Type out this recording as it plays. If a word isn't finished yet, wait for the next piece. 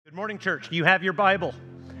Good morning, church. Do you have your Bible?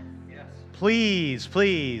 Yes.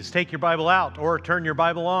 Please take your Bible out or turn your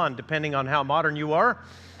Bible on, depending on how modern you are.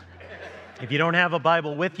 If you don't have a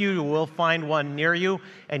Bible with you, you will find one near you,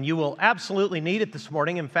 and you will absolutely need it this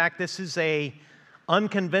morning. In fact, this is a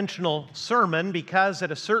unconventional sermon because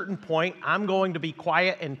at a certain point, I'm going to be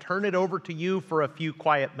quiet and turn it over to you for a few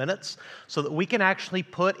quiet minutes so that we can actually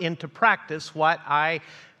put into practice what I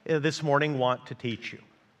this morning want to teach you.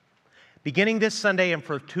 Beginning this Sunday and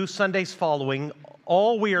for 2 Sundays following,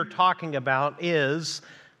 all we are talking about is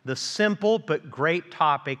the simple but great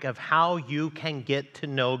topic of how you can get to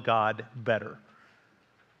know God better.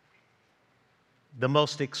 The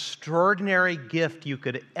most extraordinary gift you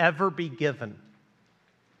could ever be given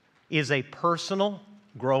is a personal,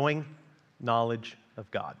 growing knowledge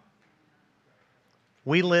of God.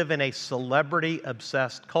 We live in a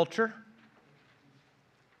celebrity-obsessed culture.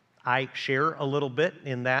 I share a little bit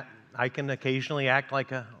in that. I can occasionally act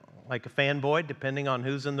like a fanboy, depending on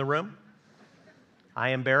who's in the room.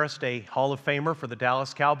 I embarrassed a Hall of Famer for the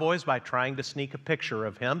Dallas Cowboys by trying to sneak a picture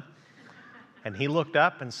of him. And he looked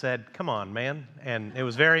up and said, "Come on, man." And it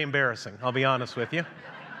was very embarrassing, I'll be honest with you.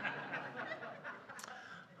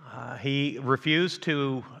 He refused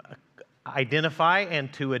to identify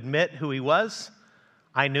and to admit who he was.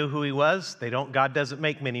 I knew who he was. God doesn't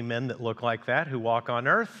make many men that look like that who walk on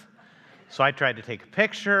earth. So I tried to take a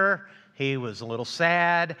picture. He was a little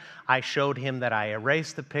sad. I showed him that I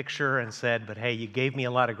erased the picture and said, "But hey, you gave me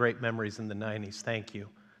a lot of great memories in the 90s. Thank you."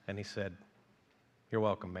 And he said, "You're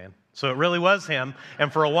welcome, man." So it really was him.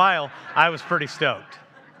 And for a while, I was pretty stoked.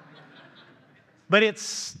 But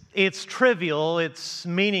it's trivial. It's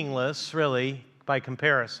meaningless, really, by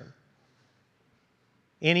comparison.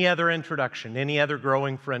 Any other introduction, any other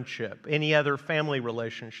growing friendship, any other family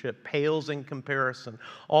relationship pales in comparison.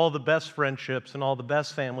 All the best friendships and all the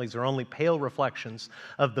best families are only pale reflections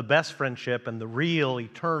of the best friendship and the real,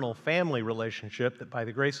 eternal family relationship that by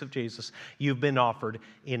the grace of Jesus you've been offered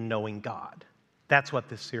in knowing God. That's what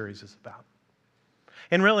this series is about.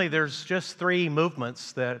 And really, there's just 3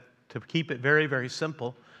 movements that, to keep it very, very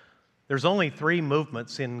simple, there's only 3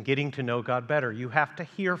 movements in getting to know God better. You have to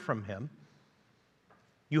hear from Him.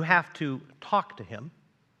 You have to talk to Him.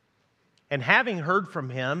 And having heard from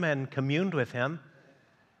Him and communed with Him,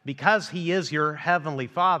 because He is your heavenly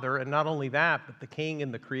Father, and not only that, but the King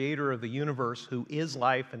and the Creator of the universe who is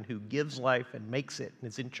life and who gives life and makes it and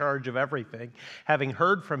is in charge of everything, having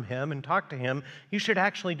heard from Him and talked to Him, you should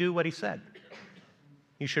actually do what He said.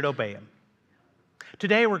 You should obey Him.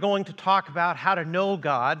 Today we're going to talk about how to know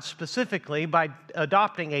God specifically by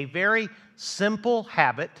adopting a very simple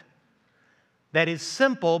habit that is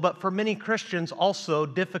simple, but for many Christians also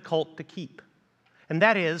difficult to keep. And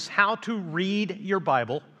that is how to read your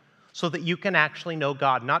Bible so that you can actually know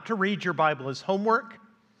God. Not to read your Bible as homework,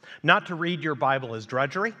 not to read your Bible as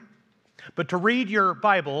drudgery, but to read your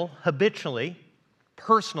Bible habitually,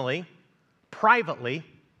 personally, privately,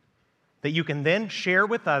 that you can then share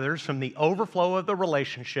with others from the overflow of the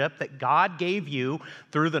relationship that God gave you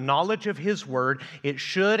through the knowledge of His Word. It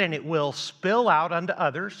should and it will spill out unto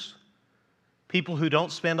others. People who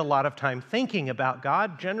don't spend a lot of time thinking about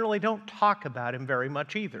God generally don't talk about Him very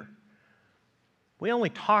much either. We only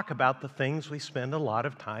talk about the things we spend a lot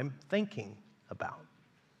of time thinking about.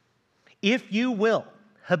 If you will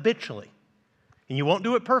habitually, and you won't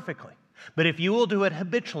do it perfectly, but if you will do it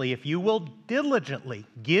habitually, if you will diligently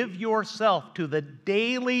give yourself to the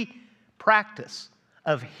daily practice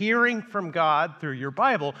of hearing from God through your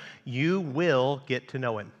Bible, you will get to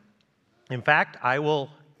know Him. In fact, I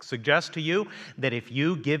will suggest to you that if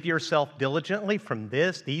you give yourself diligently from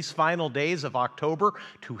these final days of October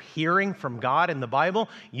to hearing from God in the Bible,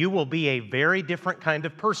 you will be a very different kind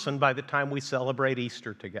of person by the time we celebrate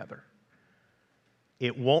Easter together.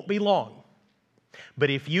 It won't be long. But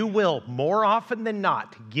if you will, more often than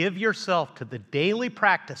not, give yourself to the daily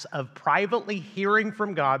practice of privately hearing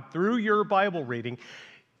from God through your Bible reading,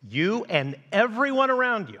 you and everyone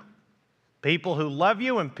around you, people who love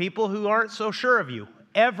you and people who aren't so sure of you,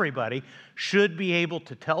 everybody should be able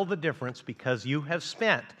to tell the difference because you have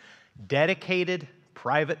spent dedicated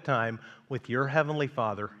private time with your Heavenly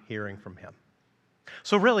Father hearing from Him.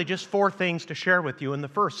 So really just 4 things to share with you, and the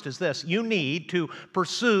first is this. You need to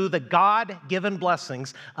pursue the God-given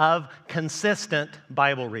blessings of consistent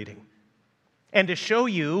Bible reading. And to show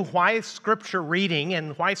you why Scripture reading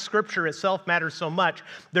and why Scripture itself matters so much,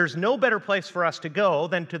 there's no better place for us to go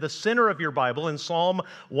than to the center of your Bible in Psalm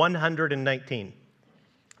 119.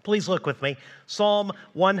 Please look with me, Psalm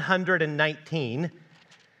 119.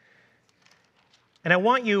 And I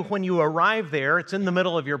want you, when you arrive there, it's in the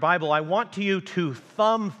middle of your Bible, I want you to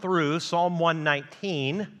thumb through Psalm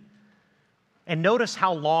 119 And notice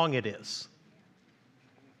how long it is.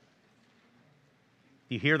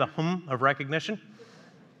 You hear the hum of recognition?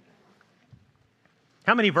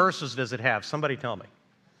 How many verses does it have? Somebody tell me.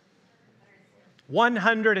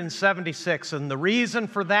 176, and the reason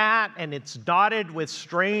for that, and it's dotted with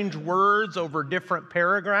strange words over different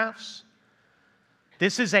paragraphs.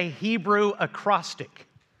 This is a Hebrew acrostic.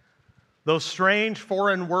 Those strange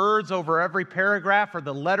foreign words over every paragraph are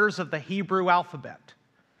the letters of the Hebrew alphabet.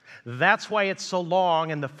 That's why it's so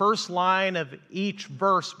long, and the first line of each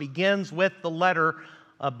verse begins with the letter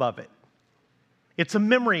above it. It's a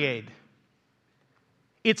memory aid.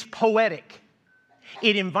 It's poetic.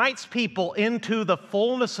 It invites people into the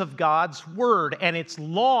fullness of God's Word, and it's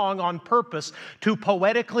long on purpose to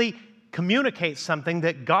poetically communicate something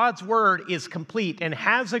that God's Word is complete and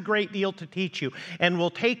has a great deal to teach you, and will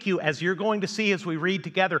take you, as you're going to see as we read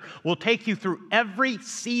together, will take you through every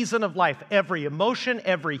season of life, every emotion,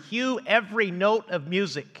 every hue, every note of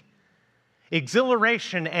music.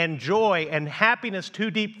 Exhilaration and joy and happiness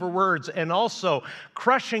too deep for words, and also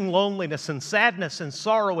crushing loneliness and sadness and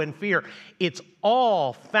sorrow and fear. It's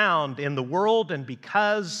all found in the world, and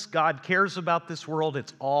because God cares about this world,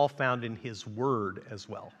 it's all found in His Word as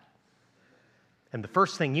well. And the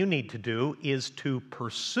first thing you need to do is to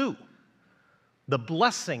pursue the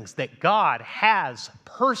blessings that God has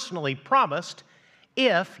personally promised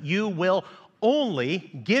if you will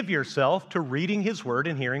only give yourself to reading His Word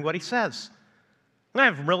and hearing what He says. And I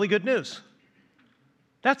have really good news.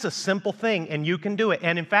 That's a simple thing, and you can do it.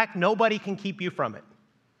 And in fact, nobody can keep you from it.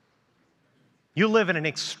 You live in an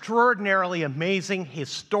extraordinarily amazing,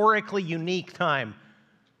 historically unique time.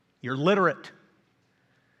 You're literate.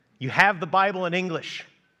 You have the Bible in English.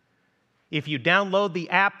 If you download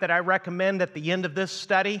the app that I recommend at the end of this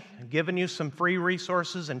study, I've given you some free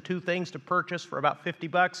resources and 2 things to purchase for about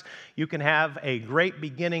 $50. You can have a great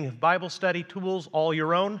beginning of Bible study tools, all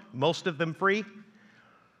your own, most of them free.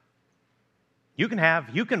 You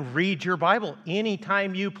can read your Bible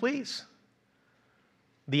anytime you please.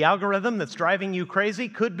 The algorithm that's driving you crazy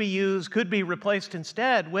could be replaced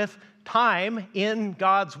instead with time in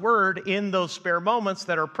God's Word in those spare moments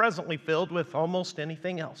that are presently filled with almost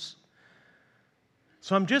anything else.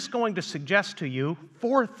 So I'm just going to suggest to you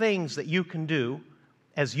 4 things that you can do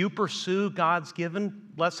as you pursue God's given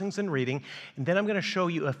blessings in reading, and then I'm going to show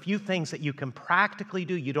you a few things that you can practically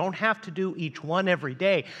do. You don't have to do each one every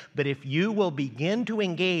day, but if you will begin to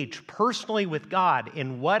engage personally with God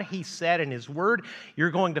in what He said in His Word,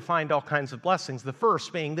 you're going to find all kinds of blessings. The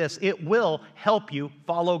first being this: it will help you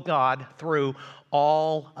follow God through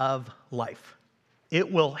all of life.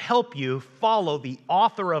 It will help you follow the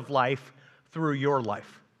author of life through your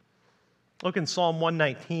life. Look in Psalm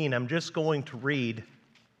 119. I'm just going to read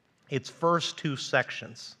its first 2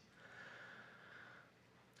 sections.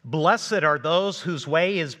 Blessed are those whose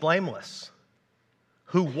way is blameless,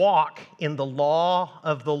 who walk in the law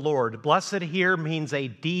of the Lord. Blessed here means a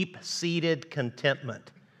deep-seated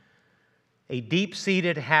contentment, a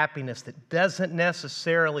deep-seated happiness that doesn't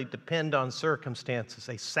necessarily depend on circumstances,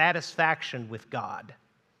 a satisfaction with God.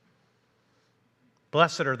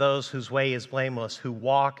 Blessed are those whose way is blameless, who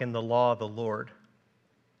walk in the law of the Lord.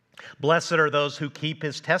 Blessed are those who keep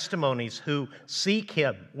His testimonies, who seek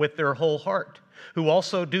Him with their whole heart, who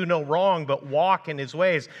also do no wrong but walk in His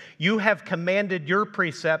ways. You have commanded your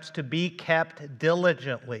precepts to be kept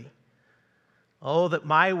diligently. Oh, that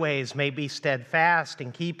my ways may be steadfast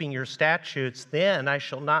in keeping your statutes, then I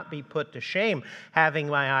shall not be put to shame, having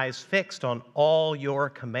my eyes fixed on all your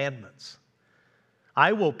commandments.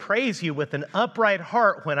 I will praise you with an upright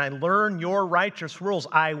heart when I learn your righteous rules.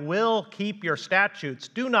 I will keep your statutes.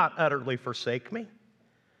 Do not utterly forsake me.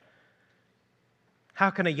 How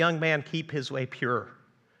can a young man keep his way pure?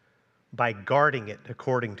 By guarding it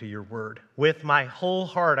according to your word. With my whole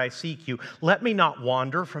heart I seek you. Let me not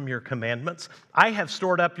wander from your commandments. I have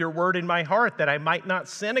stored up your word in my heart that I might not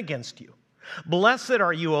sin against you. Blessed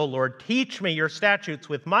are you, O Lord. Teach me your statutes.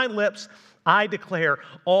 With my lips I declare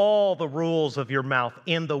all the rules of your mouth.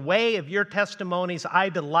 In the way of your testimonies I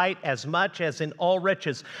delight as much as in all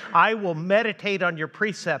riches. I will meditate on your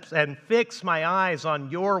precepts and fix my eyes on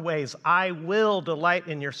your ways. I will delight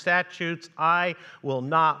in your statutes. I will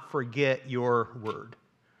not forget your word.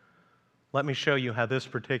 Let me show you how this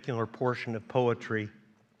particular portion of poetry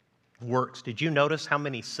works. Did you notice how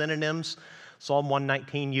many synonyms Psalm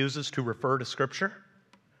 119 uses to refer to Scripture?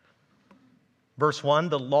 Verse 1,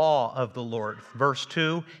 the law of the Lord. Verse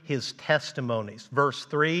 2, His testimonies. Verse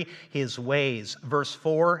 3, His ways. Verse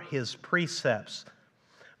 4, His precepts.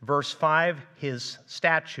 Verse 5, His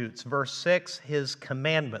statutes. Verse 6, His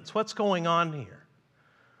commandments. What's going on here?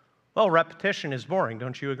 Well, repetition is boring,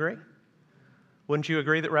 don't you agree? Wouldn't you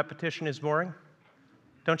agree that repetition is boring?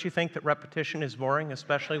 Don't you think that repetition is boring,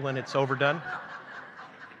 especially when it's overdone?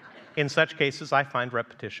 In such cases, I find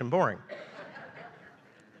repetition boring.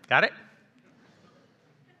 Got it?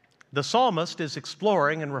 The psalmist is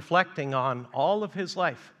exploring and reflecting on all of his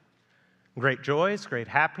life. Great joys, great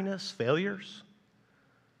happiness, failures,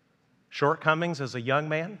 shortcomings as a young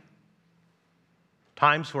man,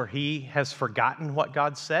 times where he has forgotten what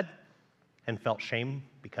God said and felt shame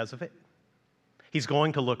because of it. He's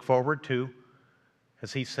going to look forward to,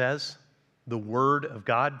 as he says, the Word of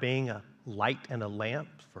God being a light and a lamp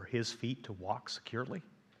for his feet to walk securely.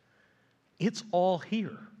 It's all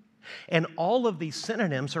here. And all of these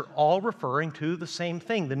synonyms are all referring to the same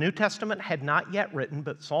thing. The New Testament had not yet written,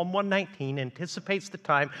 but Psalm 119 anticipates the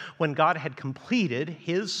time when God had completed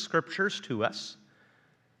his scriptures to us,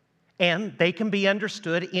 and they can be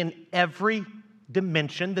understood in every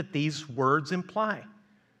dimension that these words imply.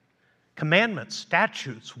 Commandments,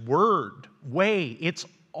 statutes, word, way, it's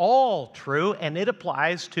all true, and it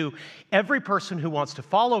applies to every person who wants to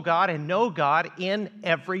follow God and know God in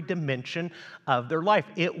every dimension of their life.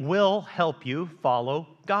 It will help you follow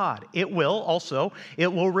God. It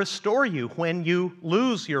will restore you when you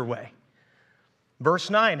lose your way. Verse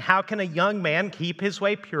 9, how can a young man keep his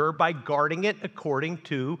way pure? By guarding it according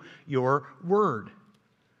to your word.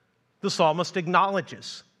 The psalmist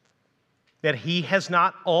acknowledges that he has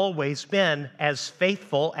not always been as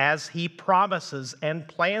faithful as he promises and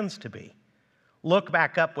plans to be. Look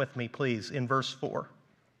back up with me, please, in verse 4.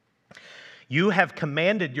 You have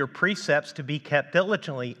commanded your precepts to be kept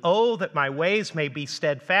diligently. Oh, that my ways may be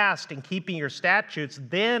steadfast in keeping your statutes.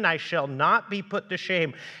 Then I shall not be put to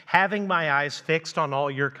shame, having my eyes fixed on all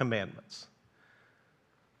your commandments.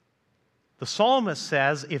 The psalmist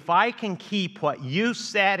says, if I can keep what you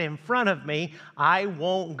said in front of me, I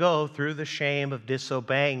won't go through the shame of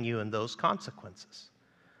disobeying you and those consequences.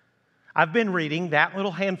 I've been reading that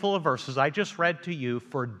little handful of verses I just read to you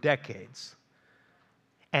for decades.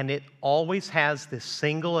 And it always has this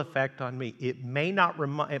single effect on me. It may not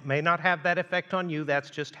have that effect on you. That's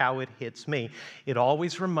just how it hits me. It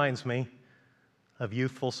always reminds me of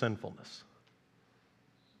youthful sinfulness.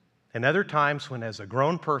 And other times when, as a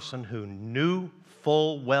grown person who knew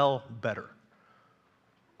full well better,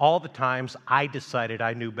 all the times I decided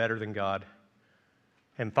I knew better than God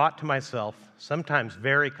and thought to myself, sometimes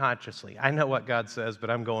very consciously, I know what God says, but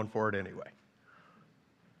I'm going for it anyway.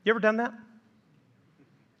 You ever done that?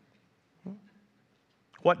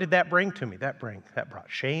 What did that bring to me? That brought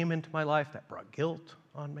shame into my life. That brought guilt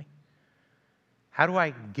on me. How do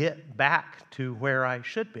I get back to where I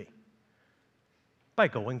should be? By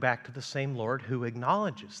going back to the same Lord who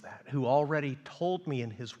acknowledges that, who already told me in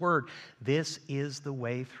his word, this is the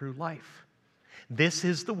way through life. This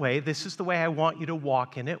is the way I want you to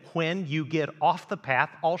walk in it. When you get off the path,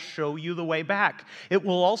 I'll show you the way back. It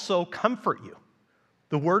will also comfort you.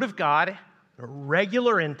 The word of God, a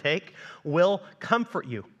regular intake, will comfort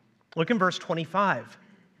you. Look in verse 25.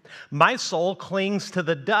 My soul clings to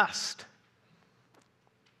the dust.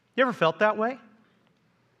 You ever felt that way?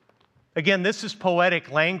 Again, this is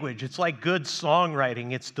poetic language. It's like good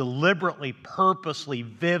songwriting. It's deliberately, purposely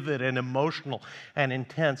vivid and emotional and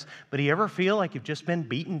intense. But do you ever feel like you've just been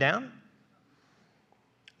beaten down?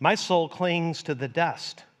 My soul clings to the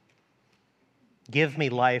dust. Give me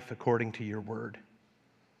life according to your word.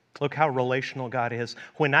 Look how relational God is.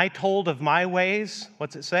 When I told of my ways,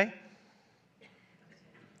 what's it say?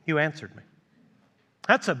 You answered me.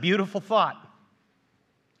 That's a beautiful thought.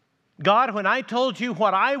 God, when I told you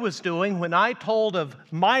what I was doing, when I told of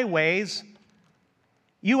my ways,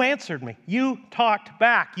 you answered me. You talked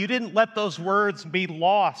back. You didn't let those words be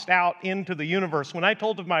lost out into the universe. When I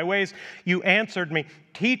told of my ways, you answered me.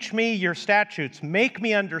 Teach me your statutes. Make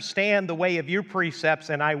me understand the way of your precepts,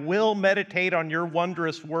 and I will meditate on your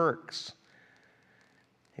wondrous works.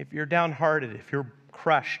 If you're downhearted, if you're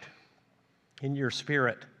crushed in your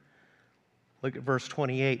spirit, look at verse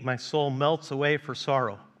 28. My soul melts away for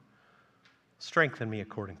sorrow. Strengthen me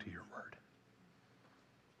according to your word.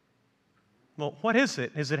 Well, what is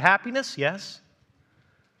it? Is it happiness? Yes.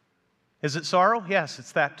 Is it sorrow? Yes,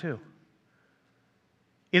 it's that too.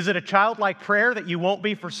 Is it a childlike prayer that you won't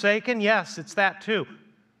be forsaken? Yes, it's that too.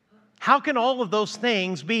 How can all of those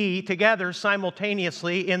things be together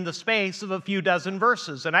simultaneously in the space of a few dozen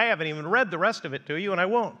verses? And I haven't even read the rest of it to you, and I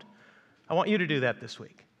won't. I want you to do that this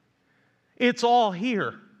week. It's all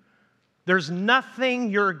here. There's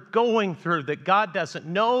nothing you're going through that God doesn't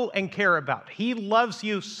know and care about. He loves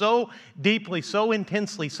you so deeply, so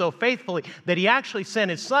intensely, so faithfully, that he actually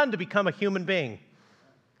sent his son to become a human being.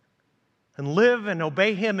 and live and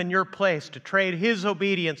obey Him in your place, to trade His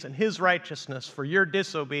obedience and His righteousness for your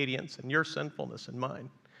disobedience and your sinfulness and mine.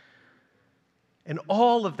 And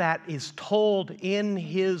all of that is told in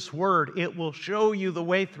His Word. It will show you the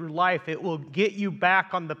way through life. It will get you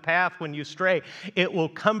back on the path when you stray. It will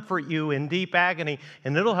comfort you in deep agony,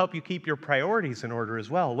 and it'll help you keep your priorities in order as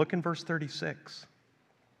well. Look in verse 36.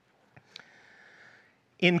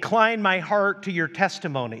 Incline my heart to your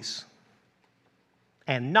testimonies,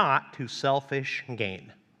 and not to selfish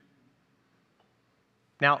gain.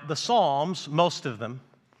 Now, the Psalms, most of them,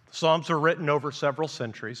 Psalms are written over several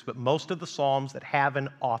centuries, but most of the Psalms that have an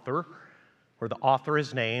author, where the author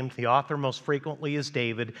is named, the author most frequently is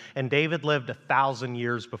David, and David lived 1,000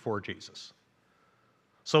 years before Jesus.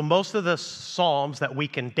 So most of the Psalms that we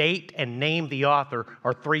can date and name the author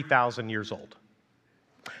are 3,000 years old.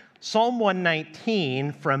 Psalm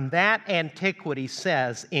 119 from that antiquity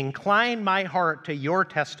says, incline my heart to your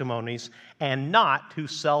testimonies and not to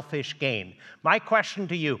selfish gain. My question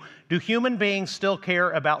to you, do human beings still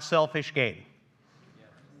care about selfish gain? Yes.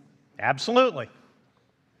 Absolutely.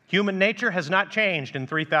 Human nature has not changed in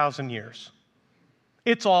 3,000 years.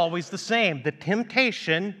 It's always the same. The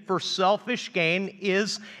temptation for selfish gain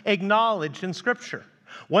is acknowledged in Scripture.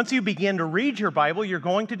 Once you begin to read your Bible, you're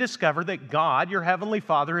going to discover that God, your Heavenly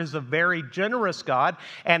Father, is a very generous God,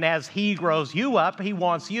 and as He grows you up, He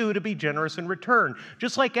wants you to be generous in return,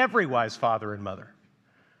 just like every wise father and mother.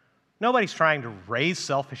 Nobody's trying to raise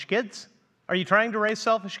selfish kids. Are you trying to raise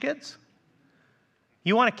selfish kids?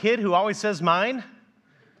 You want a kid who always says mine?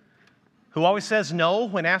 Who always says no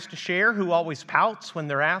when asked to share? Who always pouts when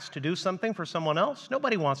they're asked to do something for someone else?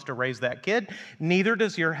 Nobody wants to raise that kid. Neither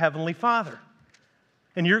does your Heavenly Father.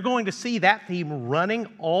 And you're going to see that theme running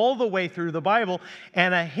all the way through the Bible,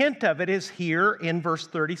 and a hint of it is here in verse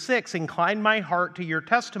 36. Incline my heart to your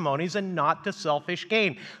testimonies and not to selfish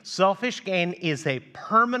gain. Selfish gain is a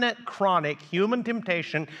permanent, chronic human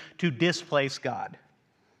temptation to displace God.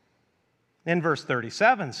 Then verse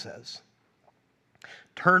 37 says,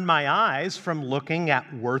 turn my eyes from looking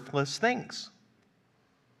at worthless things.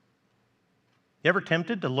 You ever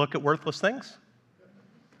tempted to look at worthless things?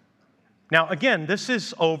 Now, again, this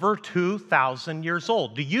is over 2,000 years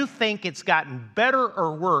old. Do you think it's gotten better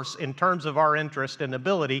or worse in terms of our interest and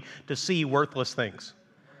ability to see worthless things?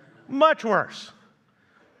 Much worse.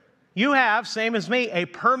 You have, same as me, a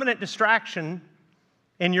permanent distraction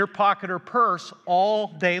in your pocket or purse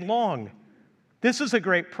all day long. This is a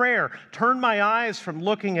great prayer. Turn my eyes from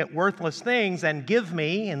looking at worthless things and give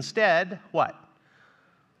me instead what?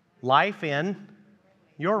 Life in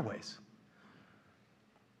your ways.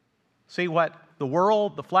 See what the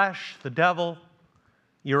world, the flesh, the devil,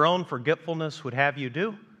 your own forgetfulness would have you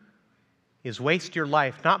do is waste your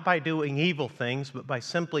life, not by doing evil things, but by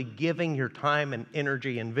simply giving your time and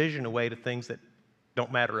energy and vision away to things that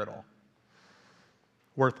don't matter at all.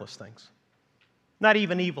 Worthless things. Not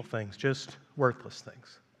even evil things, just worthless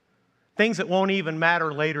things. Things that won't even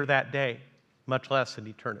matter later that day, much less in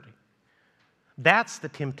eternity. That's the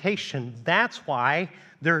temptation. That's why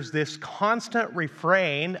there's this constant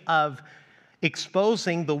refrain of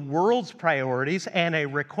exposing the world's priorities and a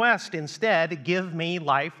request instead, give me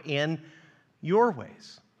life in your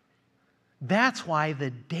ways. That's why the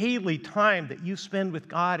daily time that you spend with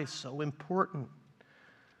God is so important.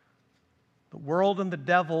 The world and the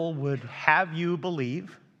devil would have you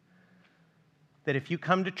believe that if you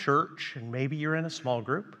come to church and maybe you're in a small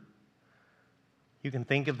group, you can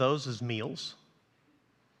think of those as meals.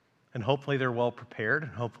 And hopefully they're well prepared,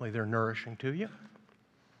 and hopefully they're nourishing to you.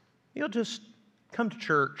 You'll just come to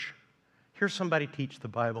church, hear somebody teach the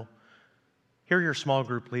Bible, hear your small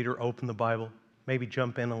group leader open the Bible, maybe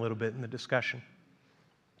jump in a little bit in the discussion.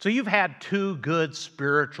 So you've had 2 good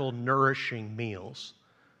spiritual nourishing meals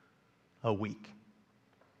a week.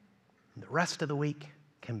 And the rest of the week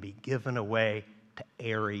can be given away to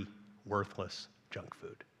airy, worthless junk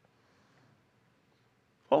food.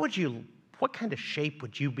 What kind of shape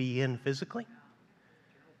would you be in physically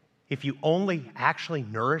if you only actually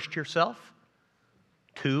nourished yourself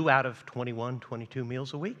 2 out of 21, 22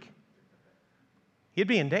 meals a week? You'd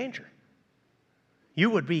be in danger. You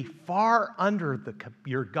would be far under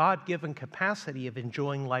your God-given capacity of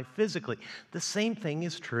enjoying life physically. The same thing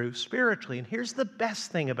is true spiritually. And here's the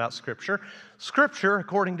best thing about Scripture. Scripture,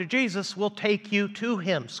 according to Jesus, will take you to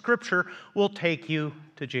Him. Scripture will take you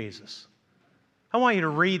to Jesus. I want you to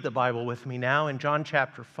read the Bible with me now in John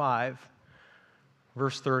chapter 5,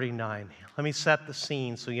 verse 39. Let me set the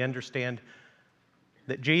scene so you understand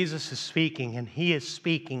that Jesus is speaking, and He is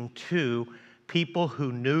speaking to people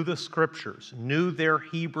who knew the Scriptures, knew their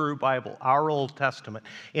Hebrew Bible, our Old Testament,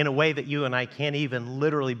 in a way that you and I can't even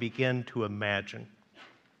literally begin to imagine.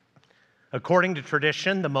 According to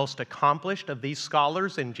tradition, the most accomplished of these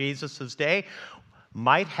scholars in Jesus' day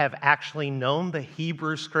might have actually known the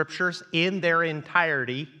Hebrew Scriptures in their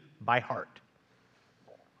entirety by heart.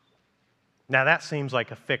 Now that seems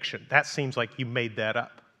like a fiction. That seems like you made that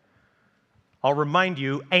up. I'll remind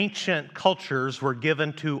you, ancient cultures were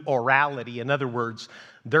given to orality. In other words,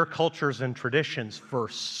 their cultures and traditions for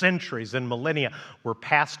centuries and millennia were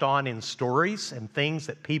passed on in stories and things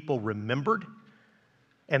that people remembered.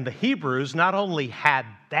 And the Hebrews not only had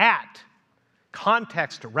that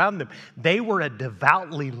context around them, they were a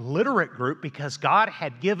devoutly literate group because God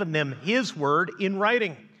had given them His Word in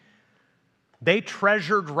writing. They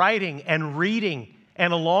treasured writing and reading,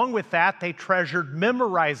 and along with that, they treasured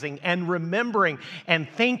memorizing and remembering and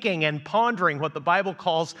thinking and pondering, what the Bible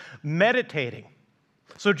calls meditating.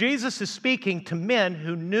 So Jesus is speaking to men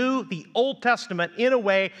who knew the Old Testament in a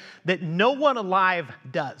way that no one alive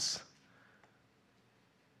does.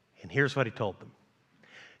 And here's what He told them.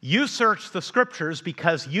 You search the Scriptures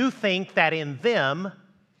because you think that in them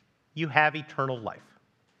you have eternal life.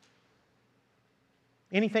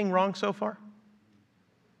 Anything wrong so far?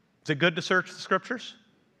 Is it good to search the Scriptures?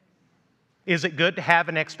 Is it good to have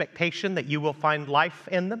an expectation that you will find life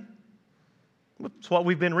in them? That's what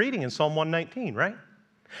we've been reading in Psalm 119, right?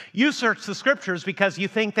 You search the Scriptures because you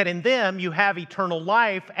think that in them you have eternal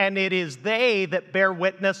life, and it is they that bear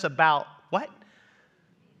witness about what?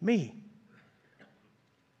 Me.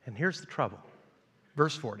 And here's the trouble.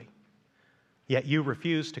 Verse 40. Yet you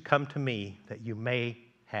refuse to come to me that you may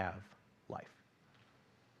have life.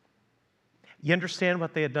 You understand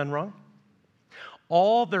what they had done wrong?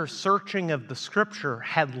 All their searching of the Scripture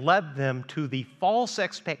had led them to the false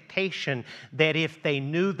expectation that if they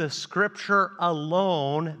knew the Scripture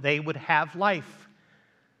alone, they would have life.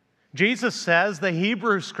 Jesus says the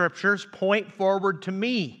Hebrew Scriptures point forward to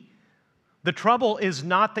me. The trouble is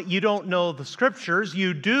not that you don't know the Scriptures.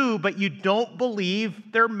 You do, but you don't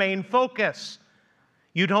believe their main focus.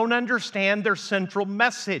 You don't understand their central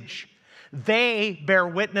message. They bear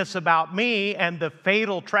witness about me, and the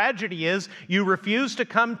fatal tragedy is you refuse to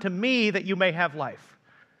come to me that you may have life.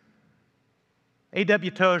 A.W.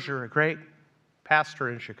 Tozer, a great pastor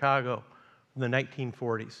in Chicago in the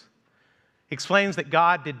 1940s, explains that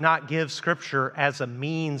God did not give Scripture as a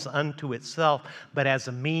means unto itself, but as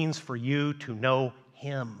a means for you to know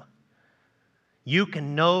Him. You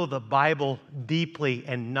can know the Bible deeply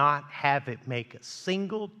and not have it make a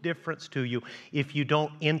single difference to you if you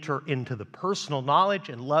don't enter into the personal knowledge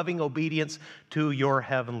and loving obedience to your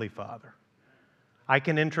Heavenly Father. I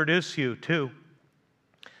can introduce you to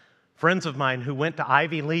friends of mine who went to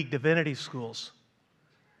Ivy League divinity schools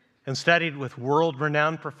and studied with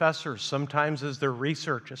world-renowned professors, sometimes as their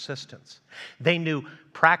research assistants. They knew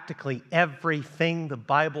practically everything the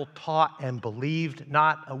Bible taught and believed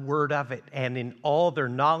not a word of it. And in all their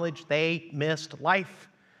knowledge, they missed life.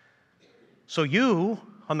 So you,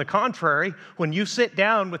 on the contrary, when you sit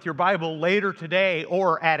down with your Bible later today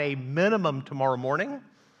or at a minimum tomorrow morning,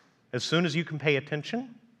 as soon as you can pay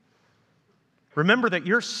attention, remember that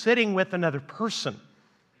you're sitting with another person.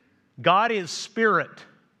 God is spirit.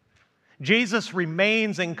 Jesus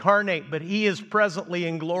remains incarnate, but He is presently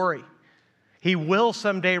in glory. He will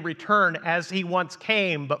someday return as He once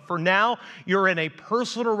came, but for now, you're in a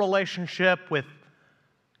personal relationship with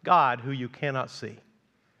God who you cannot see.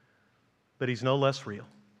 But He's no less real.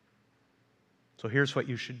 So here's what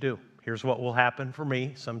you should do. Here's what will happen for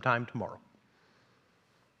me sometime tomorrow.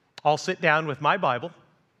 I'll sit down with my Bible,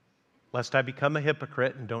 lest I become a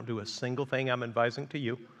hypocrite and don't do a single thing I'm advising to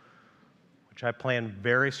you, which I plan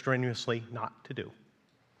very strenuously not to do.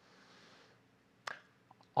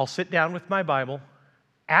 I'll sit down with my Bible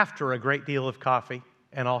after a great deal of coffee,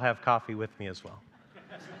 and I'll have coffee with me as well.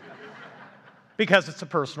 Because it's a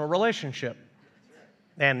personal relationship.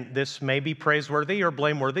 And this may be praiseworthy or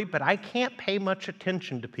blameworthy, but I can't pay much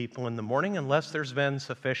attention to people in the morning unless there's been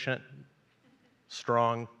sufficient,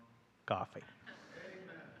 strong coffee.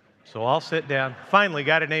 So I'll sit down. Finally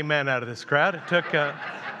got an amen out of this crowd. It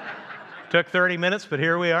took 30 minutes, but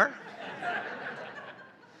here we are.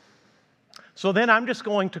 So then I'm just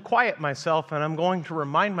going to quiet myself, and I'm going to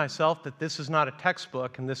remind myself that this is not a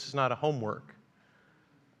textbook and this is not a homework.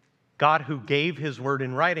 God, who gave His Word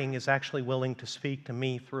in writing, is actually willing to speak to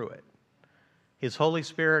me through it. His Holy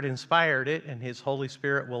Spirit inspired it, and His Holy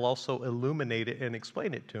Spirit will also illuminate it and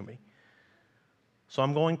explain it to me. So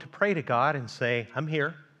I'm going to pray to God and say, I'm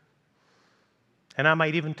here. And I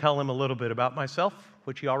might even tell Him a little bit about myself,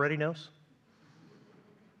 which He already knows.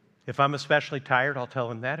 If I'm especially tired, I'll tell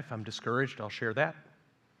him that. If I'm discouraged, I'll share that.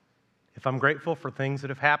 If I'm grateful for things that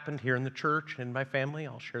have happened here in the church and my family,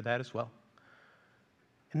 I'll share that as well.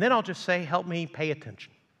 And then I'll just say, help me pay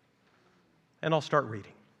attention. And I'll start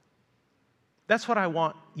reading. That's what I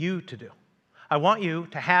want you to do. I want you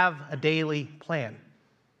to have a daily plan.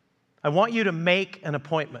 I want you to make an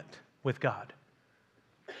appointment with God.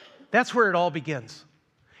 That's where it all begins.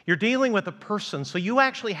 You're dealing with a person, so you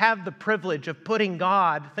actually have the privilege of putting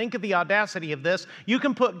God, think of the audacity of this, you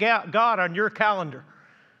can put God on your calendar,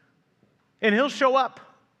 and He'll show up.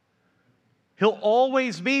 He'll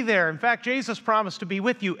always be there. In fact, Jesus promised to be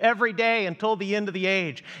with you every day until the end of the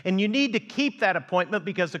age. And you need to keep that appointment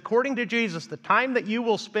because according to Jesus, the time that you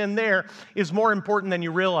will spend there is more important than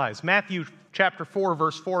you realize. Matthew chapter 4,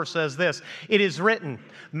 verse 4 says this, "It is written,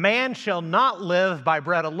 man shall not live by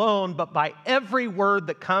bread alone, but by every word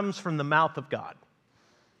that comes from the mouth of God."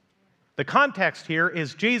 The context here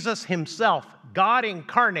is Jesus Himself, God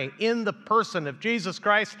incarnate in the person of Jesus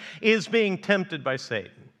Christ, is being tempted by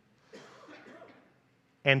Satan.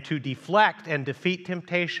 And to deflect and defeat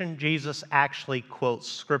temptation, Jesus actually quotes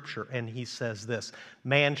Scripture, and He says this,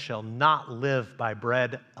 man shall not live by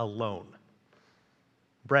bread alone.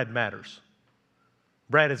 Bread matters.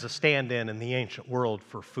 Bread is a stand-in in the ancient world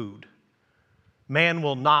for food. Man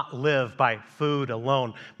will not live by food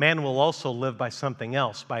alone. Man will also live by something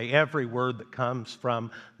else, by every word that comes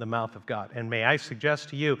from the mouth of God. And may I suggest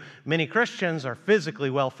to you, many Christians are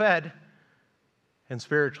physically well-fed and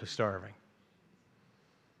spiritually starving.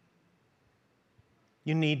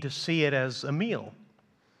 You need to see it as a meal.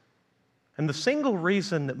 And the single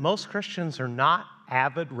reason that most Christians are not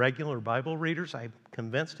avid, regular Bible readers, I'm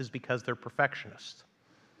convinced, is because they're perfectionists.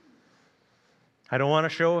 I don't want a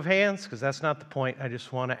show of hands because that's not the point. I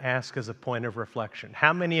just want to ask as a point of reflection.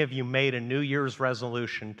 How many of you made a New Year's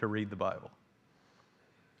resolution to read the Bible?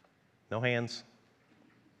 No hands.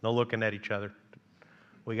 No looking at each other.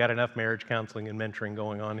 We got enough marriage counseling and mentoring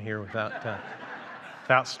going on here without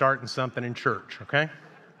starting something in church, okay?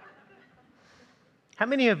 How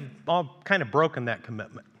many have all kind of broken that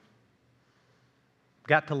commitment?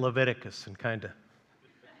 Got to Leviticus and kind of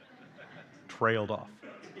trailed off.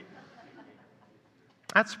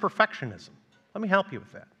 That's perfectionism. Let me help you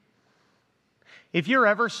with that. If you're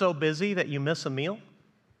ever so busy that you miss a meal,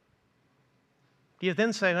 do you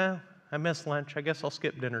then say, well, I missed lunch, I guess I'll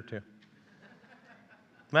skip dinner too?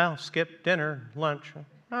 Well, skip dinner, lunch,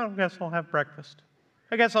 I guess I'll have breakfast.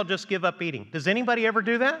 I guess I'll just give up eating. Does anybody ever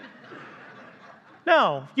do that?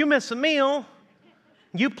 No. You miss a meal,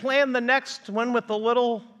 you plan the next one with a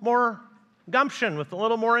little more gumption, with a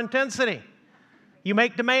little more intensity. You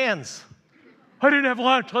make demands. I didn't have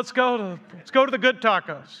lunch. Let's go to the good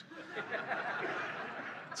tacos.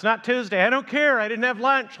 It's not Tuesday. I don't care. I didn't have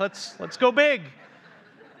lunch. Let's go big.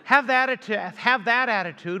 Have that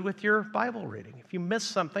attitude with your Bible reading. If you miss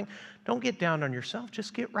something, don't get down on yourself.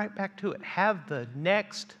 Just get right back to it. Have the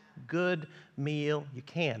next good meal you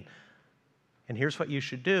can. And here's what you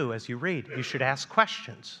should do as you read. You should ask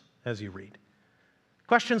questions as you read.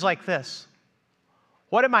 Questions like this.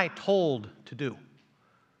 What am I told to do?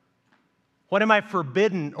 What am I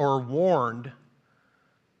forbidden or warned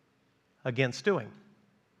against doing?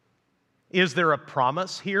 Is there a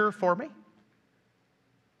promise here for me?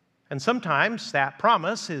 And sometimes that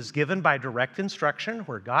promise is given by direct instruction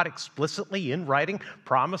where God explicitly in writing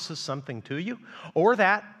promises something to you, or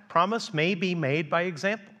that promise may be made by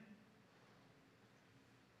example.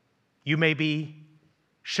 You may be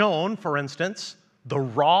shown, for instance, the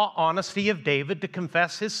raw honesty of David to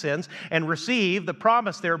confess his sins and receive the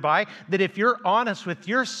promise thereby that if you're honest with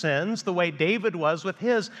your sins the way David was with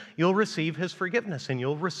his, you'll receive his forgiveness and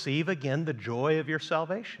you'll receive again the joy of your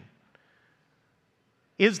salvation.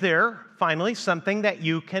 Is there, finally, something that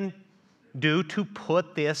you can do to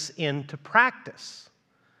put this into practice?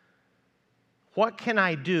 What can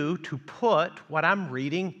I do to put what I'm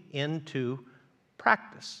reading into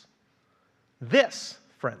practice? This,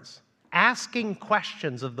 friends, asking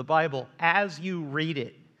questions of the Bible as you read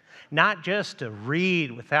it, not just to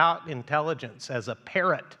read without intelligence as a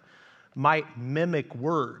parrot might mimic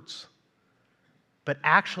words, but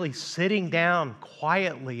actually sitting down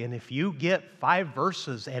quietly, and if you get 5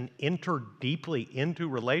 verses and enter deeply into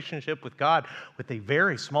relationship with God with a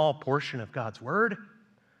very small portion of God's Word,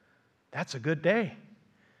 that's a good day.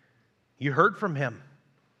 You heard from Him.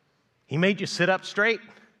 He made you sit up straight.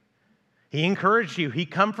 He encouraged you. He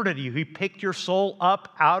comforted you. He picked your soul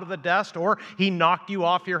up out of the dust, or He knocked you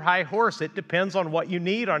off your high horse. It depends on what you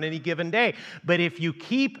need on any given day. But if you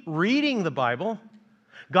keep reading the Bible,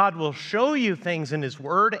 God will show you things in His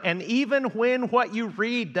Word, and even when what you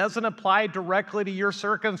read doesn't apply directly to your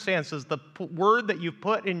circumstances, the word that you've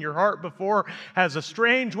put in your heart before has a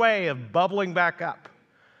strange way of bubbling back up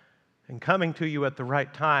and coming to you at the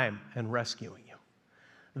right time and rescuing you.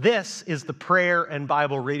 This is the prayer and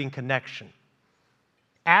Bible reading connection.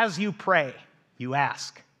 As you pray, you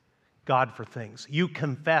ask God for things. You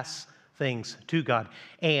confess things to God,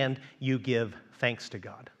 and you give thanks to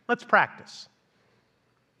God. Let's practice.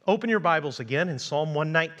 Open your Bibles again in Psalm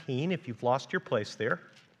 119 if you've lost your place there.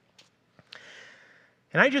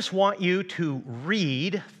 And I just want you to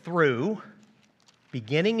read through,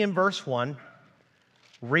 beginning in verse 1,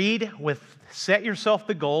 set yourself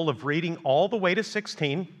the goal of reading all the way to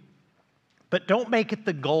 16, but don't make it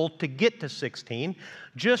the goal to get to 16.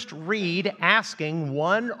 Just read, asking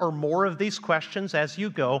one or more of these questions as you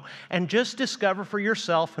go, and just discover for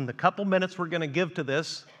yourself in the couple minutes we're going to give to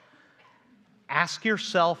this, ask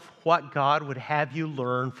yourself what God would have you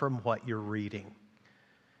learn from what you're reading.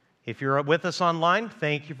 If you're with us online,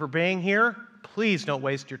 thank you for being here. Please don't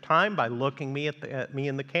waste your time by looking at me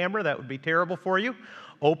in the camera. That would be terrible for you.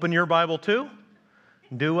 Open your Bible too.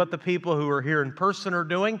 Do what the people who are here in person are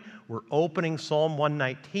doing. We're opening Psalm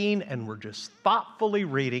 119, and we're just thoughtfully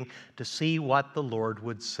reading to see what the Lord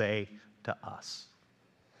would say to us.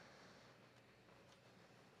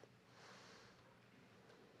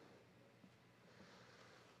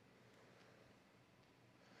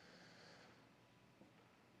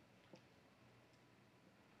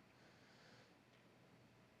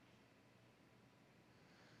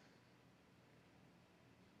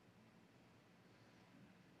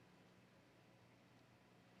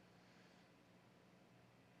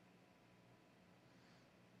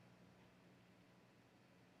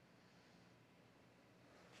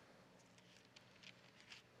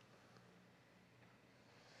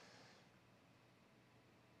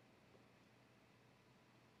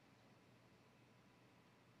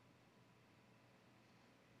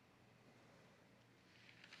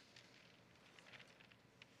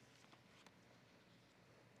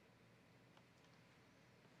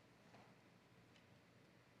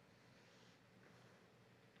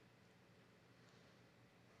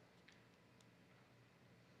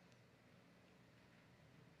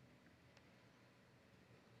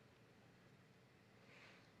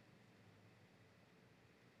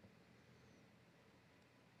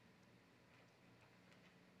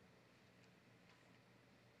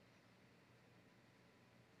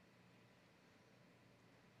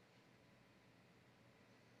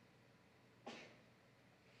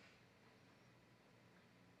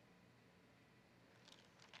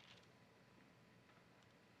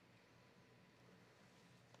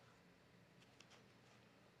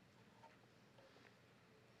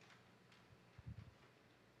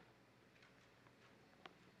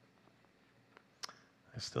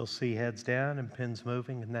 I still see heads down and pins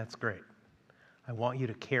moving, and that's great. I want you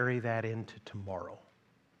to carry that into tomorrow.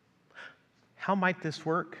 How might this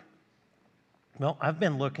work? Well, I've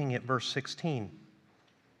been looking at verse 16.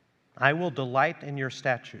 I will delight in your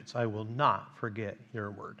statutes. I will not forget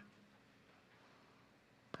your word.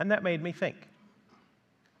 And that made me think.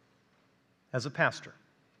 As a pastor,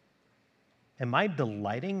 am I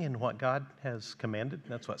delighting in what God has commanded?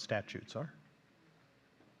 That's what statutes are.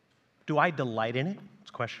 Do I delight in it? It's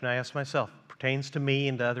a question I ask myself. It pertains to me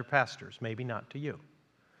and to other pastors, maybe not to you.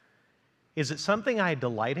 Is it something I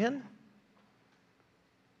delight in?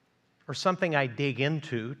 Or something I dig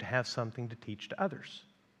into to have something to teach to others?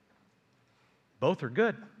 Both are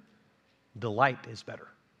good. Delight is better.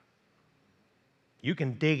 You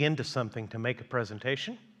can dig into something to make a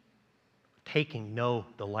presentation, taking no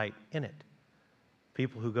delight in it.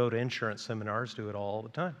 People who go to insurance seminars do it all the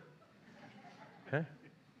time. Okay?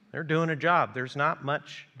 They're doing a job. There's not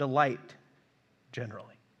much delight,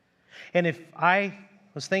 generally. And if I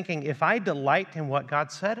was thinking, if I delight in what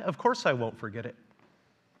God said, of course I won't forget it.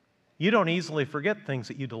 You don't easily forget things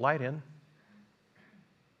that you delight in.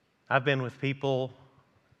 I've been with people,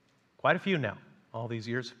 quite a few now, all these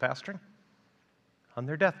years of pastoring, on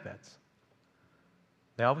their deathbeds.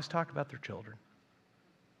 They always talk about their children.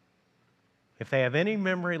 If they have any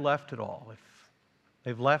memory left at all, if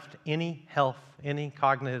they've left any health, any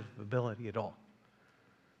cognitive ability at all,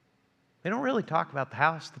 they don't really talk about the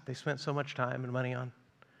house that they spent so much time and money on.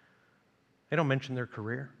 They don't mention their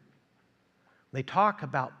career. They talk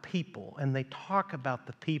about people, and they talk about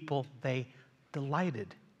the people they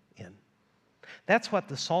delighted in. That's what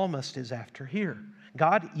the psalmist is after here.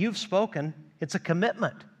 God, you've spoken. It's a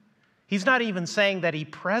commitment. He's not even saying that he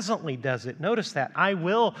presently does it. Notice that. I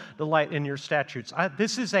will delight in your statutes.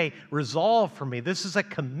 This is a resolve for me. This is a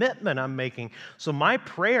commitment I'm making. So my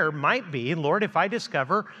prayer might be, Lord, if I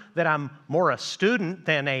discover that I'm more a student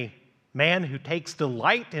than a man who takes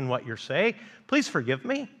delight in what you're saying, please forgive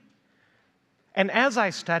me. And as I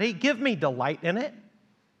study, give me delight in it.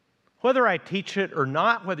 Whether I teach it or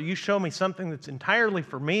not, whether you show me something that's entirely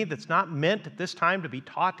for me, that's not meant at this time to be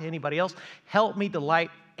taught to anybody else, help me delight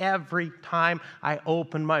every time I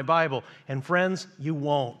open my Bible. And friends, you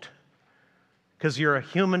won't, because you're a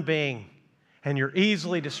human being and you're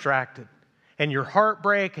easily distracted. And your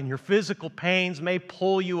heartbreak and your physical pains may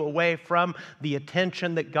pull you away from the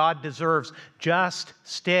attention that God deserves. Just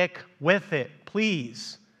stick with it,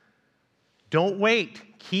 please. Don't wait.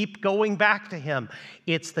 Keep going back to Him.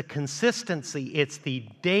 It's the consistency, it's the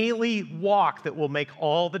daily walk that will make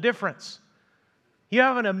all the difference. You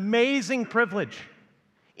have an amazing privilege.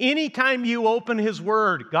 Anytime you open His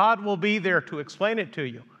Word, God will be there to explain it to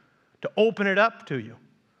you, to open it up to you.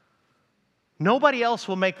 Nobody else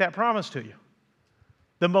will make that promise to you.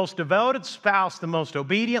 The most devoted spouse, the most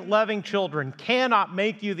obedient, loving children cannot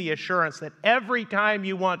make you the assurance that every time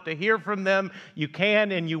you want to hear from them, you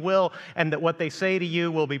can and you will, and that what they say to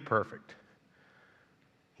you will be perfect.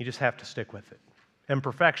 You just have to stick with it. And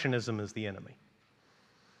perfectionism is the enemy.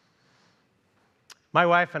 My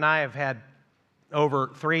wife and I have had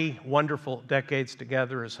over 3 wonderful decades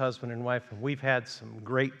together as husband and wife, and we've had some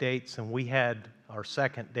great dates, and our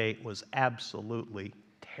second date was absolutely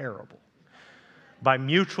terrible. By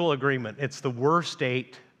mutual agreement, it's the worst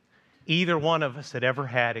date either one of us had ever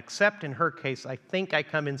had, except in her case, I think I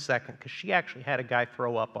come in second, because she actually had a guy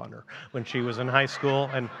throw up on her when she was in high school,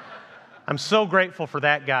 and I'm so grateful for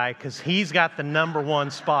that guy, because he's got the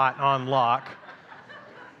 #1 spot on lock.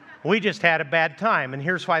 We just had a bad time, and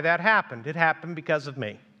here's why that happened. It happened because of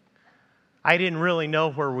me. I didn't really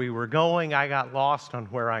know where we were going. I got lost on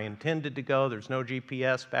where I intended to go. There's no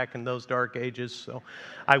GPS back in those dark ages, so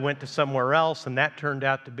I went to somewhere else, and that turned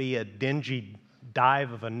out to be a dingy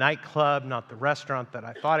dive of a nightclub, not the restaurant that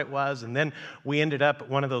I thought it was. And then we ended up at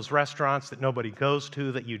one of those restaurants that nobody goes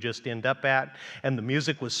to, that you just end up at. And the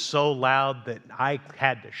music was so loud that I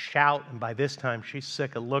had to shout. And by this time, she's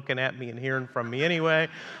sick of looking at me and hearing from me anyway.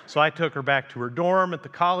 So I took her back to her dorm at the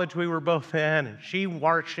college we were both in. And she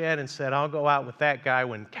marched in and said, "I'll go out with that guy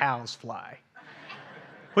when cows fly."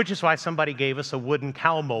 Which is why somebody gave us a wooden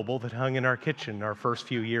cow mobile that hung in our kitchen our first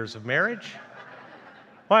few years of marriage.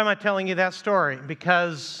 Why am I telling you that story?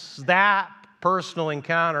 Because that personal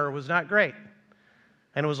encounter was not great,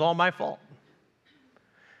 and it was all my fault.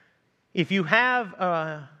 If you have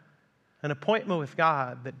an appointment with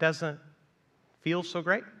God that doesn't feel so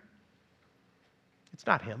great, it's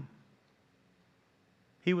not Him.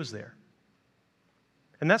 He was there.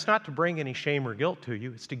 And that's not to bring any shame or guilt to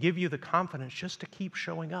you. It's to give you the confidence just to keep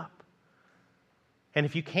showing up. And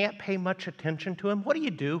if you can't pay much attention to Him, what do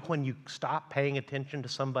you do when you stop paying attention to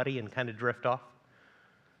somebody and kind of drift off?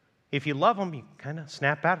 If you love them, you kind of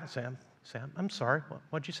snap out and say, I'm sorry,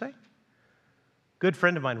 what'd you say? Good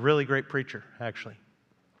friend of mine, really great preacher, actually.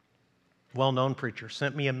 Well-known preacher,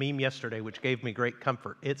 sent me a meme yesterday which gave me great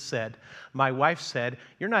comfort. It said, "My wife said,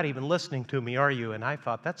 'You're not even listening to me, are you?' And I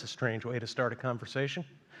thought, that's a strange way to start a conversation."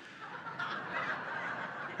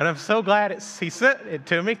 And I'm so glad he sent it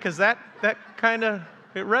to me, because that kind of,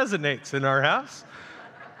 it resonates in our house,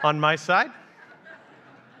 on my side.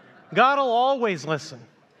 God will always listen.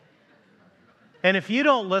 And if you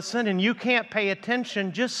don't listen and you can't pay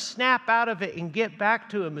attention, just snap out of it and get back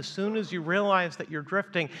to Him as soon as you realize that you're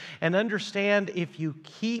drifting. And understand, if you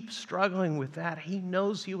keep struggling with that, He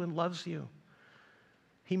knows you and loves you.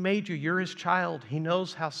 He made you. You're His child. He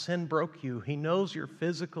knows how sin broke you. He knows your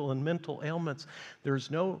physical and mental ailments. There's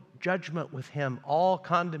no judgment with Him. All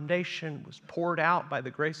condemnation was poured out by the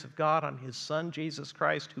grace of God on His Son, Jesus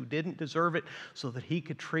Christ, who didn't deserve it, so that He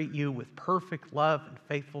could treat you with perfect love and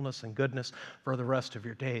faithfulness and goodness for the rest of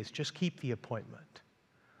your days. Just keep the appointment.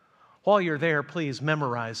 While you're there, please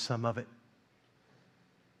memorize some of it.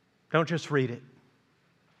 Don't just read it.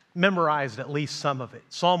 Memorized at least some of it.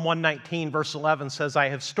 Psalm 119, verse 11 says, "I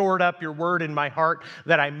have stored up your word in my heart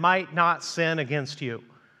that I might not sin against you."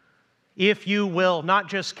 If you will not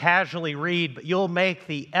just casually read, but you'll make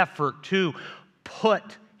the effort to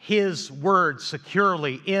put His word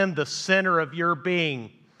securely in the center of your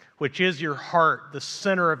being, which is your heart, the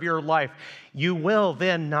center of your life, you will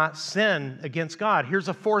then not sin against God. Here's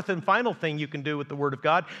a fourth and final thing you can do with the Word of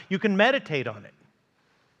God. You can meditate on it.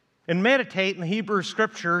 And meditate in the Hebrew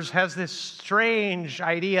Scriptures has this strange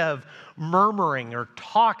idea of murmuring or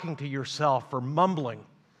talking to yourself or mumbling.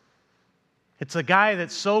 It's a guy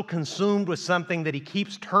that's so consumed with something that he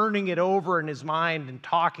keeps turning it over in his mind and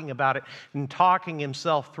talking about it and talking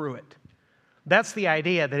himself through it. That's the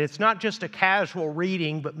idea, that it's not just a casual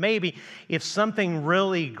reading, but maybe if something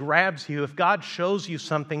really grabs you, if God shows you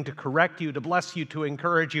something to correct you, to bless you, to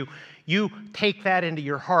encourage you, you take that into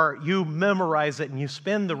your heart, you memorize it, and you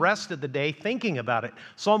spend the rest of the day thinking about it.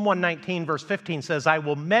 Psalm 119, verse 15 says, I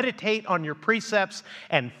will meditate on your precepts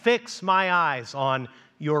and fix my eyes on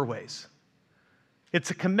your ways.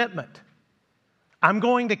 It's a commitment. I'm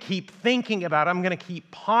going to keep thinking about it. I'm going to keep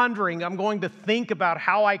pondering. I'm going to think about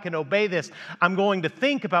how I can obey this. I'm going to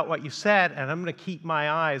think about what you said, and I'm going to keep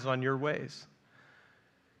my eyes on your ways.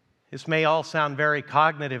 This may all sound very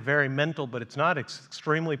cognitive, very mental, but it's not. It's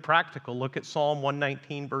extremely practical. Look at Psalm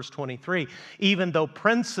 119, verse 23. Even though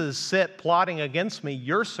princes sit plotting against me,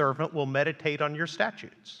 your servant will meditate on your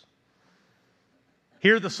statutes.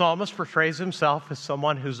 Here the psalmist portrays himself as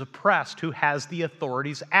someone who's oppressed, who has the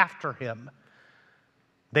authorities after him.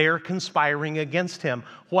 They are conspiring against him.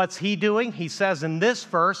 What's he doing? He says in this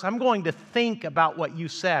verse, I'm going to think about what you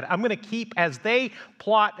said. I'm going to keep, as they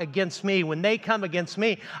plot against me, when they come against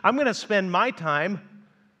me, I'm going to spend my time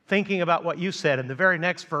thinking about what you said. And the very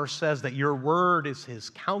next verse says that your word is his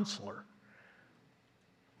counselor.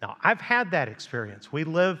 Now, I've had that experience. We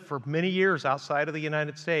lived for many years outside of the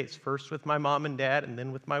United States, first with my mom and dad, and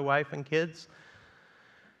then with my wife and kids.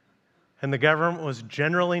 And the government was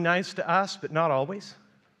generally nice to us, but not always.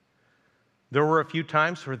 There were a few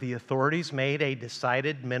times where the authorities made a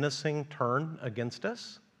decided, menacing turn against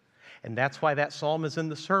us. And that's why that psalm is in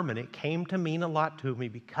the sermon. It came to mean a lot to me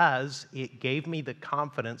because it gave me the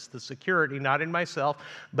confidence, the security, not in myself,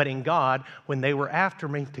 but in God, when they were after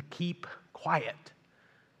me, to keep quiet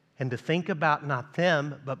and to think about not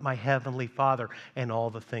them, but my Heavenly Father and all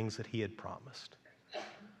the things that He had promised.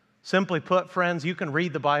 Simply put, friends, you can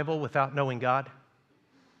read the Bible without knowing God,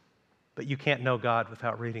 but you can't know God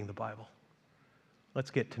without reading the Bible.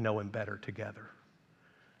 Let's get to know Him better together.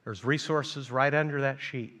 There's resources right under that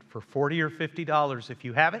sheet for $40 or $50 if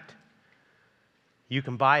you have it. You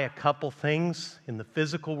can buy a couple things in the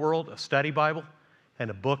physical world, a study Bible and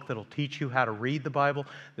a book that'll teach you how to read the Bible.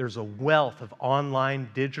 There's a wealth of online,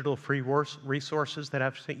 digital, free resources that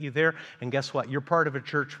I've sent you there. And guess what? You're part of a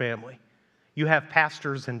church family. You have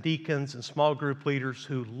pastors and deacons and small group leaders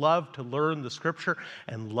who love to learn the Scripture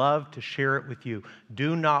and love to share it with you.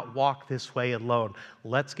 Do not walk this way alone.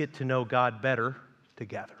 Let's get to know God better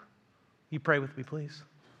together. You pray with me, please.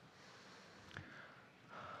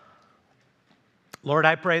 Lord,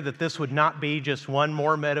 I pray that this would not be just one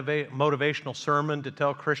more motivational sermon to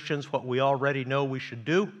tell Christians what we already know we should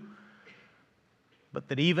do, but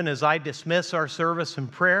that even as I dismiss our service in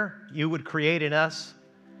prayer, you would create in us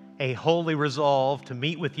a holy resolve to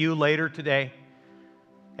meet with you later today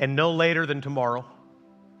and no later than tomorrow,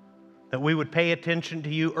 that we would pay attention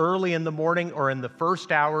to you early in the morning or in the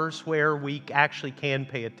first hours where we actually can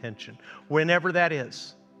pay attention. Whenever that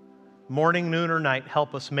is, morning, noon, or night,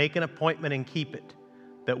 help us make an appointment and keep it,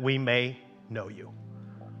 that we may know you.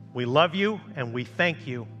 We love you and we thank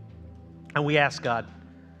you, and we ask God,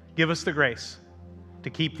 give us the grace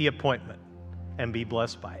to keep the appointment and be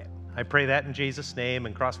blessed by it. I pray that in Jesus' name,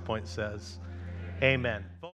 and CrossPoint says, amen.